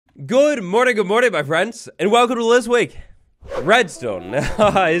Good morning, my friends, and welcome to this week. Redstone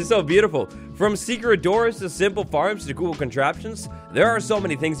is so beautiful. From secret doors to simple farms to cool contraptions, there are so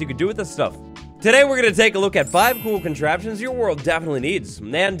many things you can do with this stuff. Today we're going to take a look at 5 cool contraptions your world definitely needs,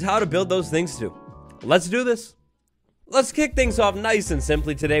 and how to build those things too. Let's do this. Let's kick things off nice and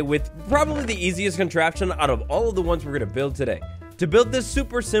simply today with probably the easiest contraption out of all of the ones we're going to build today. To build this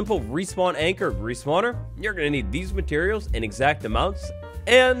super simple respawn anchor respawner, you're going to need these materials in exact amounts,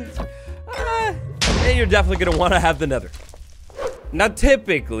 and you're definitely going to want to have the nether. Now,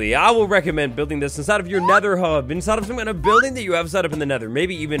 typically, I will recommend building this inside of your nether hub, inside of some kind of building that you have set up in the nether,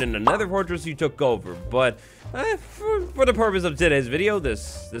 maybe even in a nether fortress you took over. But for the purpose of today's video,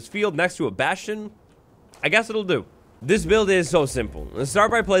 this field next to a bastion, I guess it'll do. This build is so simple. Let's start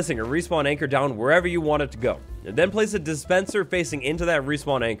by placing a respawn anchor down wherever you want it to go. And then place a dispenser facing into that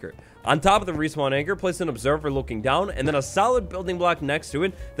respawn anchor. On top of the respawn anchor, place an observer looking down, and then a solid building block next to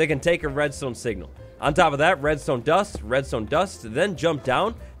it that can take a redstone signal. On top of that, redstone dust, then jump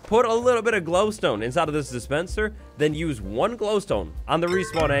down, put a little bit of glowstone inside of this dispenser, then use one glowstone on the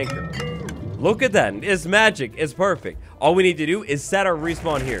respawn anchor. Look at that, it's magic, it's perfect. All we need to do is set our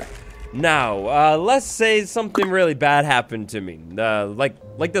respawn here. Now, let's say something really bad happened to me,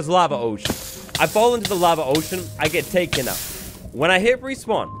 like this lava ocean. I fall into the lava ocean, I get taken out. When I hit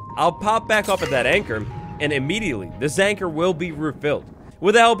respawn, I'll pop back up at that anchor, and immediately, this anchor will be refilled.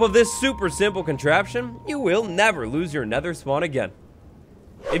 With the help of this super simple contraption, you will never lose your nether spawn again.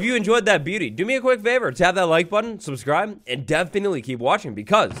 If you enjoyed that beauty, do me a quick favor, tap that like button, subscribe, and definitely keep watching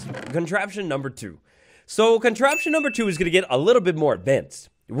because contraption number 2. So contraption number 2 is going to get a little bit more advanced.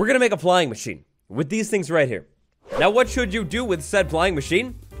 We're going to make a flying machine with these things right here. Now, what should you do with said flying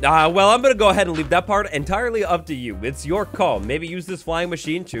machine? Well, I'm going to go ahead and leave that part entirely up to you. It's your call. Maybe use this flying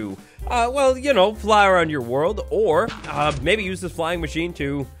machine to, well, you know, fly around your world. Or maybe use this flying machine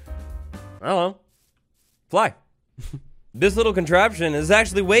to, I don't know, fly. This little contraption is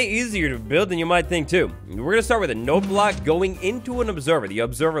actually way easier to build than you might think too. We're going to start with a note block going into an observer. The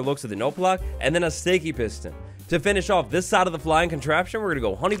observer looks at the note block and then a sticky piston. To finish off this side of the flying contraption, we're going to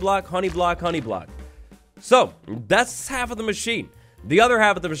go honey block, honey block, honey block. So, that's half of the machine. The other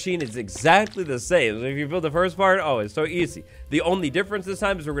half of the machine is exactly the same. So if you build the first part, oh, it's so easy. The only difference this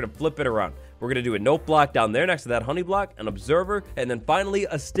time is we're going to flip it around. We're going to do a note block down there next to that honey block, an observer, and then finally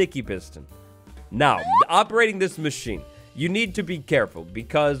a sticky piston. Now, operating this machine, you need to be careful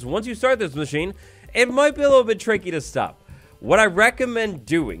because once you start this machine, it might be a little bit tricky to stop. What I recommend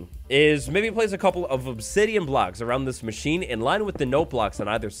doing is maybe place a couple of obsidian blocks around this machine in line with the note blocks on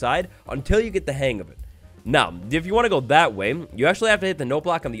either side until you get the hang of it. Now, if you want to go that way, you actually have to hit the note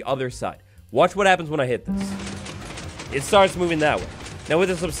block on the other side. Watch what happens when I hit this. It starts moving that way. Now, with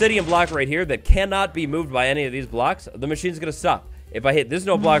this obsidian block right here that cannot be moved by any of these blocks, the machine's going to stop. If I hit this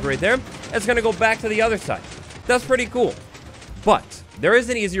note block right there, it's going to go back to the other side. That's pretty cool. But there is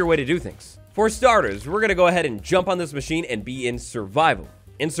an easier way to do things. For starters, we're going to go ahead and jump on this machine and be in survival.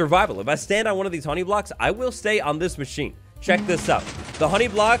 In survival, if I stand on one of these honey blocks, I will stay on this machine. Check this out. The honey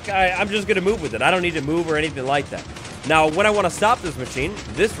block, I'm just going to move with it. I don't need to move or anything like that. Now, when I want to stop this machine,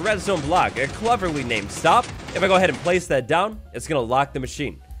 this redstone block, a cleverly named stop, if I go ahead and place that down, it's going to lock the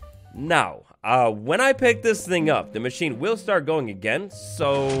machine. Now, when I pick this thing up, the machine will start going again,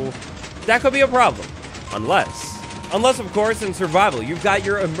 so that could be a problem. Unless, of course, in survival, you've got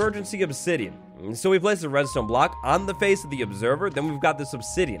your emergency obsidian. So we place the redstone block on the face of the observer, then we've got this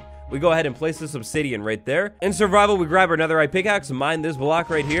obsidian. We go ahead and place this obsidian right there. In survival, we grab our netherite pickaxe, mine this block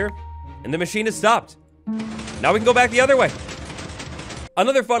right here, and the machine is stopped. Now we can go back the other way.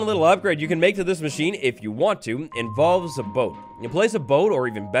 Another fun little upgrade you can make to this machine, if you want to, involves a boat. You place a boat, or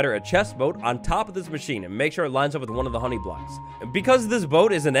even better, a chest boat, on top of this machine and make sure it lines up with one of the honey blocks. And because this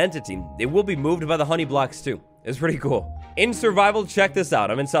boat is an entity, it will be moved by the honey blocks too. It's pretty cool. In survival, check this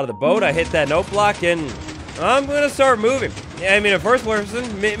out. I'm inside of the boat, I hit that note block, and I'm gonna start moving. I mean, in first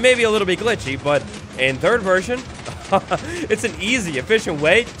person, maybe a little bit glitchy, but in third person, it's an easy, efficient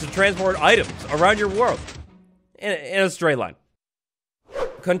way to transport items around your world in a straight line.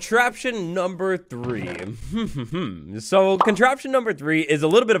 Contraption number 3. So, contraption number 3 is a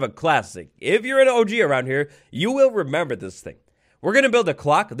little bit of a classic. If you're an OG around here, you will remember this thing. We're gonna build a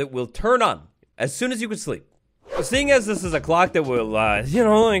clock that will turn on as soon as you can sleep. Seeing as this is a clock that will,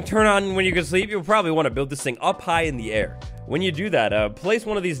 like turn on when you can sleep, you'll probably want to build this thing up high in the air. When you do that, place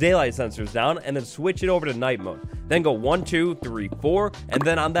one of these daylight sensors down and then switch it over to night mode. Then go 1, 2, 3, 4, and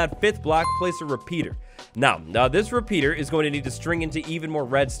then on that 5th block, place a repeater. Now, this repeater is going to need to string into even more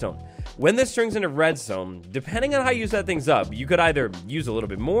redstone. When this strings into redstone, depending on how you set things up, you could either use a little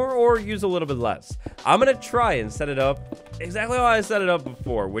bit more or use a little bit less. I'm going to try and set it up exactly how I set it up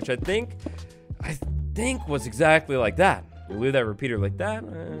before, which I think was exactly like that. We'll leave that repeater like that.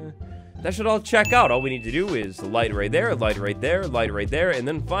 That should all check out. All we need to do is light right there, light right there, light right there, and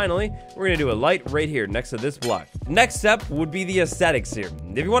then finally, we're gonna do a light right here next to this block. Next step would be the aesthetics here.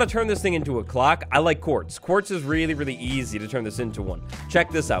 If you want to turn this thing into a clock, I like quartz. Quartz is really, really easy to turn this into one. Check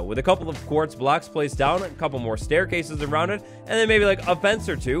this out. With a couple of quartz blocks placed down, a couple more staircases around it, and then maybe like a fence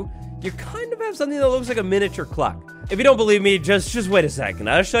or two, you kind of have something that looks like a miniature clock. If you don't believe me, just wait a second.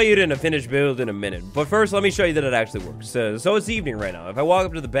 I'll show you it in a finished build in a minute. But first, let me show you that it actually works. So it's evening right now. If I walk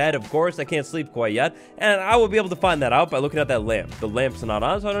up to the bed, of course, I can't sleep quite yet. And I will be able to find that out by looking at that lamp. The lamp's not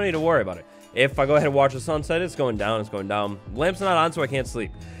on, so I don't need to worry about it. If I go ahead and watch the sunset, it's going down, it's going down. Lamp's not on, so I can't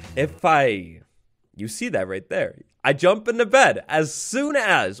sleep. You see that right there. I jump into bed as soon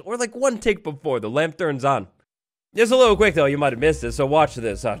as, or like one tick before, the lamp turns on. Just a little quick though, you might have missed it, so watch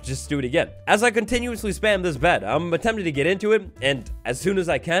this. Just do it again. As I continuously spam this bed, I'm attempting to get into it, and as soon as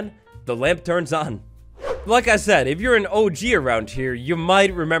I can, the lamp turns on. Like I said, if you're an OG around here, you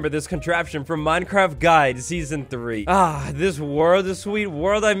might remember this contraption from Minecraft Guide Season 3. This world, this sweet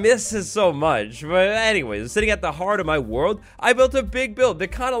world, I miss it so much. But anyways, sitting at the heart of my world, I built a big build that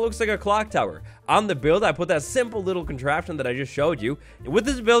kind of looks like a clock tower. On the build, I put that simple little contraption that I just showed you. With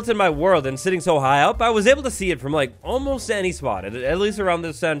this built in my world and sitting so high up, I was able to see it from like almost any spot, at least around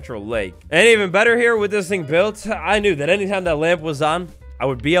the central lake. And even better here, with this thing built, I knew that anytime that lamp was on, I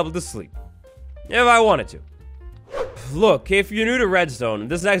would be able to sleep. If I wanted to. Look, if you're new to Redstone,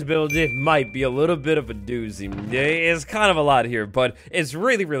 this next build, it might be a little bit of a doozy. It's kind of a lot here, but it's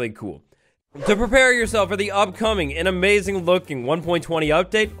really, really cool. To prepare yourself for the upcoming and amazing looking 1.20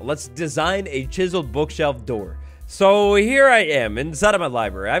 update, let's design a chiseled bookshelf door. So here I am inside of my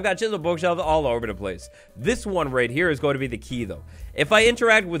library. I've got chiseled bookshelves all over the place. This one right here is going to be the key though. If I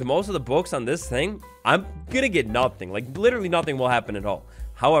interact with most of the books on this thing, I'm gonna get nothing. Like literally nothing will happen at all.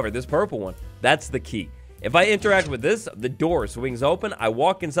 However, this purple one, that's the key. If I interact with this, the door swings open, I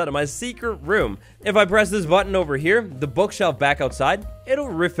walk inside of my secret room. If I press this button over here, the bookshelf back outside, it'll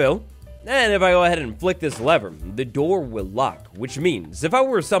refill. And if I go ahead and flick this lever, the door will lock, which means if I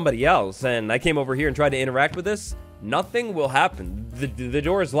were somebody else and I came over here and tried to interact with this, nothing will happen. The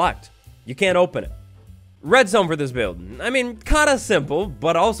door is locked. You can't open it. Redstone for this build. I mean, kind of simple,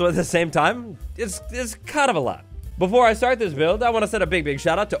 but also at the same time, it's kind of a lot. Before I start this build, I want to send a big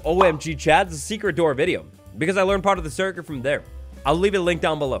shout out to OMG Chad's secret door video, because I learned part of the circuit from there. I'll leave a link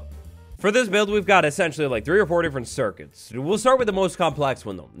down below. For this build, we've got essentially like 3 or 4 different circuits. We'll start with the most complex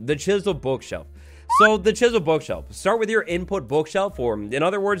one though, the chiseled bookshelf. So the chiseled bookshelf, start with your input bookshelf, or in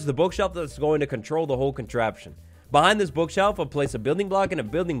other words, the bookshelf that's going to control the whole contraption. Behind this bookshelf, I'll place a building block and a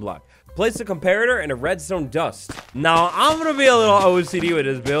building block. Place a comparator and a redstone dust. Now, I'm going to be a little OCD with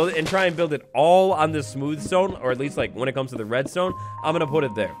this build and try and build it all on the smooth stone, or at least like when it comes to the redstone, I'm going to put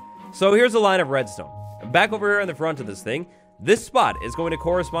it there. So here's a line of redstone. Back over here in the front of this thing, this spot is going to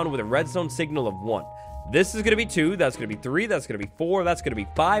correspond with a redstone signal of 1. This is going to be 2, that's going to be 3, that's going to be 4, that's going to be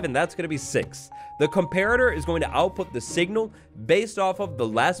 5, and that's going to be 6. The comparator is going to output the signal based off of the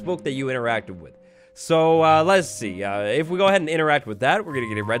last book that you interacted with. So let's see, if we go ahead and interact with that, we're going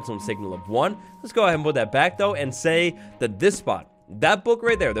to get a redstone signal of 1. Let's go ahead and put that back though and say that this spot, that book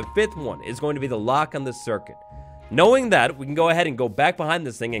right there, the 5th one, is going to be the lock on this circuit. Knowing that, we can go ahead and go back behind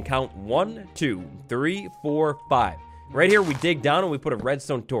this thing and count 1, 2, 3, 4, 5. Right here, we dig down and we put a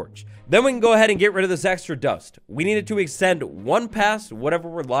redstone torch. Then we can go ahead and get rid of this extra dust. We need it to extend 1 past whatever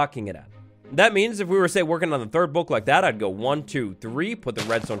we're locking it at. That means if we were, say, working on the 3rd book like that, I'd go 1, 2, 3, put the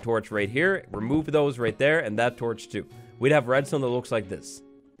redstone torch right here, remove those right there, and that torch too. We'd have redstone that looks like this.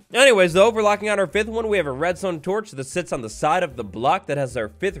 Anyways, though, if we're locking on our 5th one, we have a redstone torch that sits on the side of the block that has our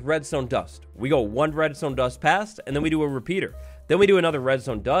 5th redstone dust. We go 1 redstone dust past, and then we do a repeater. Then we do another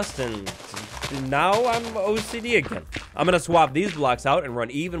redstone dust, and now I'm OCD again. I'm going to swap these blocks out and run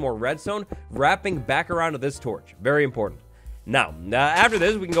even more redstone, wrapping back around to this torch. Very important. Now, after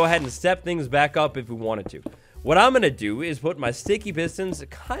this, we can go ahead and step things back up if we wanted to. What I'm going to do is put my sticky pistons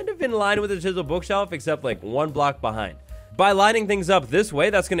kind of in line with the chisel bookshelf, except like 1 block behind. By lining things up this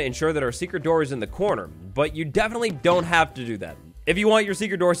way, that's going to ensure that our secret door is in the corner, but you definitely don't have to do that. If you want your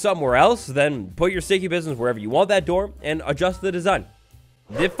secret door somewhere else, then put your sticky pistons wherever you want that door and adjust the design.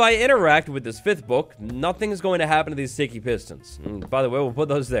 If I interact with this 5th book, nothing's going to happen to these sticky pistons. By the way, we'll put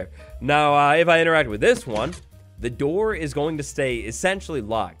those there. Now, if I interact with this one, the door is going to stay essentially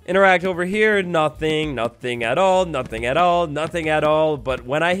locked. Interact over here, nothing at all, nothing at all, nothing at all. But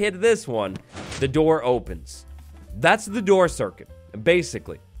when I hit this one, the door opens. That's the door circuit,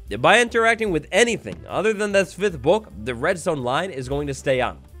 basically. By interacting with anything other than this 5th book, the redstone line is going to stay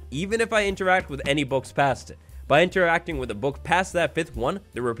on, even if I interact with any books past it. By interacting with a book past that 5th one,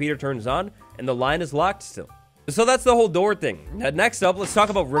 the repeater turns on, and the line is locked still. So that's the whole door thing. Next up, let's talk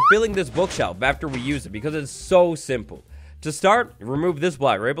about refilling this bookshelf after we use it, because it's so simple. To start, remove this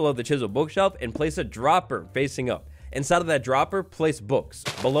block right below the chisel bookshelf and place a dropper facing up. Inside of that dropper, place books.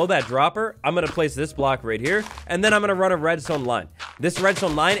 Below that dropper, I'm going to place this block right here, and then I'm going to run a redstone line. This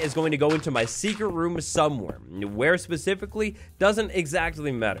redstone line is going to go into my secret room somewhere. Where specifically doesn't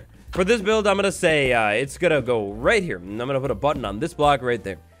exactly matter. For this build, I'm going to say it's going to go right here. I'm going to put a button on this block right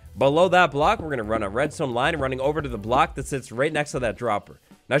there. Below that block, we're going to run a redstone line running over to the block that sits right next to that dropper.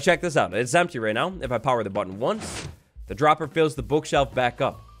 Now check this out. It's empty right now. If I power the button once, the dropper fills the bookshelf back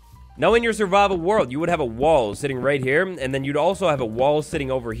up. Now in your survival world, you would have a wall sitting right here, and then you'd also have a wall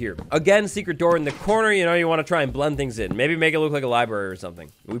sitting over here. Again, secret door in the corner, you want to try and blend things in. Maybe make it look like a library or something.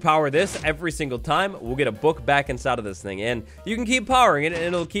 We power this every single time, we'll get a book back inside of this thing, and you can keep powering it, and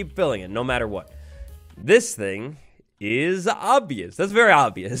it'll keep filling it, no matter what. This thing is obvious. That's very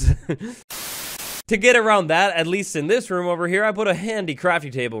obvious. To get around that, at least in this room over here, I put a handy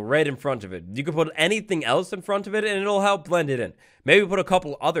crafting table right in front of it. You can put anything else in front of it, and it'll help blend it in. Maybe put a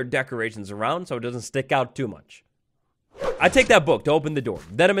couple other decorations around so it doesn't stick out too much. I take that book to open the door.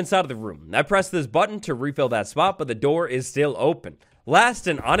 Then I'm inside of the room. I press this button to refill that spot, but the door is still open. Last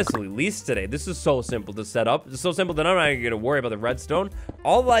and honestly least today, this is so simple to set up. It's so simple that I'm not even going to worry about the redstone.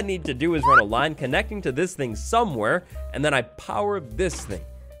 All I need to do is run a line connecting to this thing somewhere, and then I power this thing.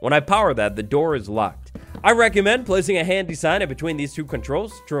 When I power that, the door is locked. I recommend placing a handy sign in between these two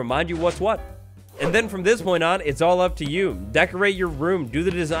controls to remind you what's what. And then from this point on, it's all up to you. Decorate your room, do the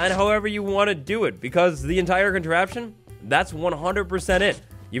design however you want to do it, because the entire contraption, that's 100% it.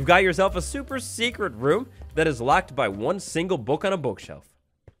 You've got yourself a super secret room that is locked by one single book on a bookshelf.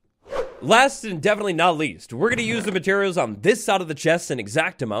 Last and definitely not least, we're going to use the materials on this side of the chest in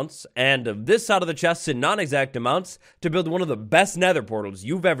exact amounts, and this side of the chest in non-exact amounts to build one of the best nether portals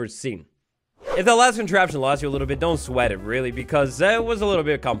you've ever seen. If the last contraption lost you a little bit, don't sweat it, really, because it was a little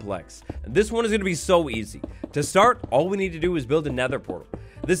bit complex. This one is going to be so easy. To start, all we need to do is build a nether portal.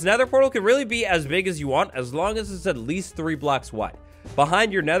 This nether portal can really be as big as you want, as long as it's at least 3 blocks wide.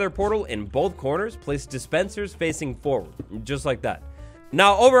 Behind your nether portal, in both corners, place dispensers facing forward, just like that.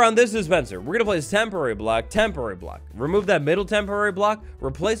 Now, over on this dispenser, we're going to place temporary block. Remove that middle temporary block,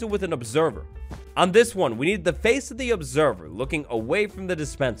 replace it with an observer. On this one, we need the face of the observer looking away from the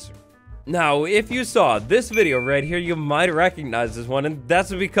dispenser. Now, if you saw this video right here, you might recognize this one, and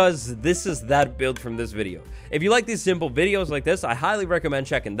that's because this is that build from this video. If you like these simple videos like this, I highly recommend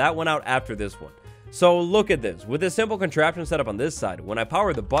checking that one out after this one. So look at this. With this simple contraption set up on this side, when I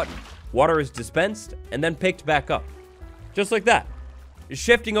power the button, water is dispensed and then picked back up. Just like that.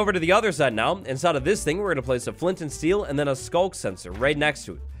 Shifting over to the other side now, inside of this thing, we're going to place a flint and steel and then a skulk sensor right next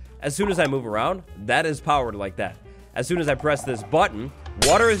to it. As soon as I move around, that is powered like that. As soon as I press this button,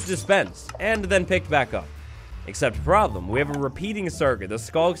 water is dispensed and then picked back up. Except problem, we have a repeating circuit. The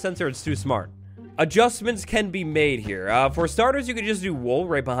skulk sensor is too smart. Adjustments can be made here. For starters, you can just do wool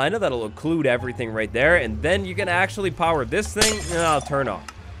right behind it. That'll occlude everything right there. And then you can actually power this thing and I'll turn off.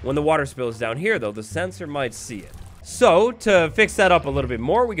 When the water spills down here, though, the sensor might see it. So, to fix that up a little bit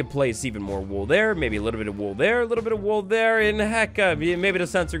more, we could place even more wool there, maybe a little bit of wool there, a little bit of wool there, and heck, maybe the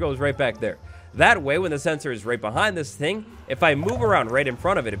sensor goes right back there. That way, when the sensor is right behind this thing, if I move around right in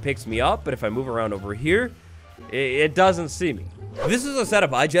front of it, it picks me up, but if I move around over here, it doesn't see me. This is a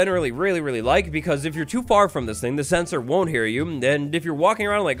setup I generally really like, because if you're too far from this thing, the sensor won't hear you, and if you're walking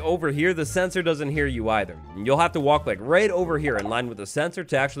around like over here, the sensor doesn't hear you either. You'll have to walk like right over here in line with the sensor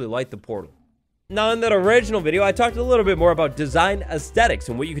to actually light the portal. Now, in that original video, I talked a little bit more about design aesthetics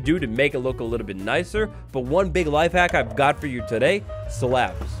and what you could do to make it look a little bit nicer, but one big life hack I've got for you today,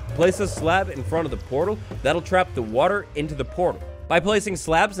 slabs. Place a slab in front of the portal, that'll trap the water into the portal. By placing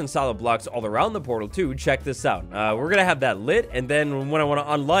slabs and solid blocks all around the portal too, check this out. We're gonna have that lit, and then when I wanna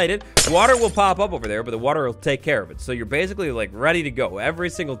unlight it, water will pop up over there, but the water will take care of it. So you're basically like ready to go every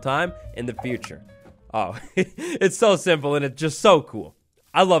single time in the future. Oh, it's so simple and it's just so cool.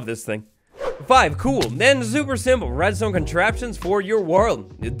 I love this thing. 5 cool and super simple redstone contraptions for your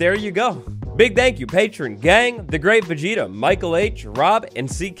world. There you go. Big thank you, patron gang, the great Vegeta, Michael H, Rob, and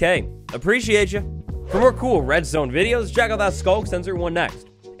CK. Appreciate you. For more cool redstone videos, check out that Skulk Sensor one next.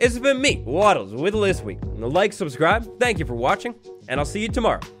 It's been me, Waddles, with List Week. Like, subscribe, thank you for watching, and I'll see you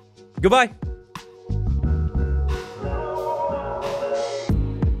tomorrow. Goodbye.